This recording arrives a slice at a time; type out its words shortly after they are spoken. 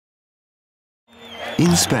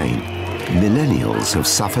In Spain, millennials have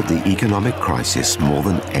suffered the economic crisis more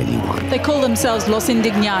than anyone. They call themselves Los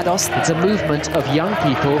Indignados. It's a movement of young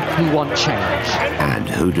people who want change. And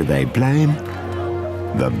who do they blame?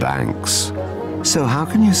 The banks. So how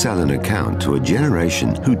can you sell an account to a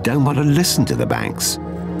generation who don't want to listen to the banks?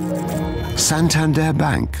 Santander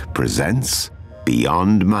Bank presents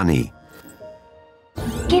Beyond Money.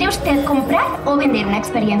 ¿Quiere usted comprar o vender una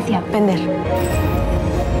experiencia? Vender.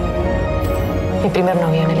 Mi primer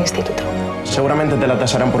novio en el instituto. Seguramente te la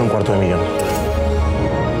tasarán por $250,000.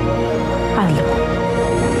 Hazlo.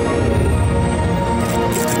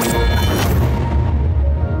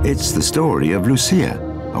 It's the story of Lucía,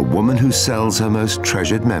 a woman who sells her most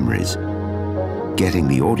treasured memories, getting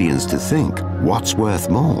the audience to think what's worth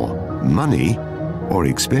more, money or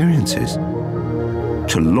experiences.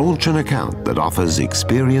 To launch an account that offers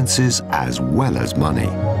experiences as well as money.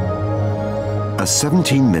 A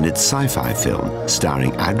 17-minute sci-fi film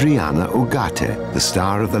starring Adriana Ugarte, the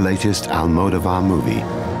star of the latest Almodóvar movie,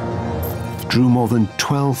 drew more than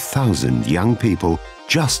 12,000 young people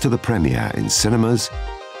just to the premiere in cinemas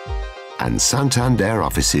and Santander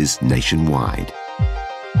offices nationwide.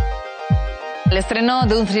 El estreno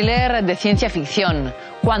de un thriller de ciencia ficción.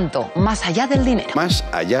 ¿Cuánto? Más allá del dinero. Más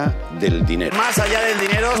allá del dinero. Más allá del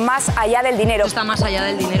dinero. Más allá del dinero. Está más allá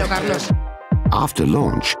del dinero, Carlos. After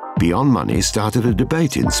launch, Beyond Money started a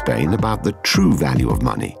debate in Spain about the true value of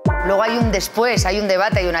money. Luego hay un después, hay un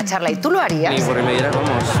debate, hay una charla. ¿Y tú lo harías? Ni porque me diera como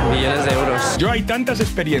millones de euros. Yo hay tantas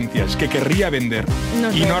experiencias que querría vender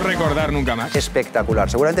y no recordar nunca más. Espectacular.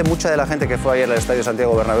 Seguramente mucha de la gente que fue ayer al Estadio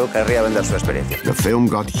Santiago Bernabéu querría vender su experiencia. The film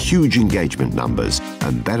got huge engagement numbers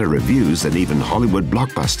and better reviews than even Hollywood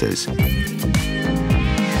blockbusters.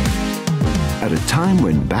 At a time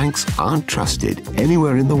when banks aren't trusted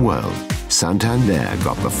anywhere in the world, Santander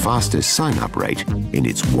got the fastest sign-up rate in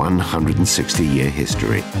its 160-year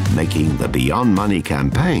history, making the Beyond Money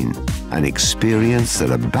campaign an experience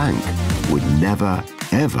that a bank would never,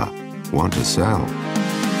 ever want to sell.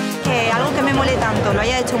 Que algo que me mole tanto lo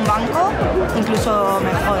haya hecho un banco, incluso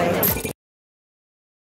me jode.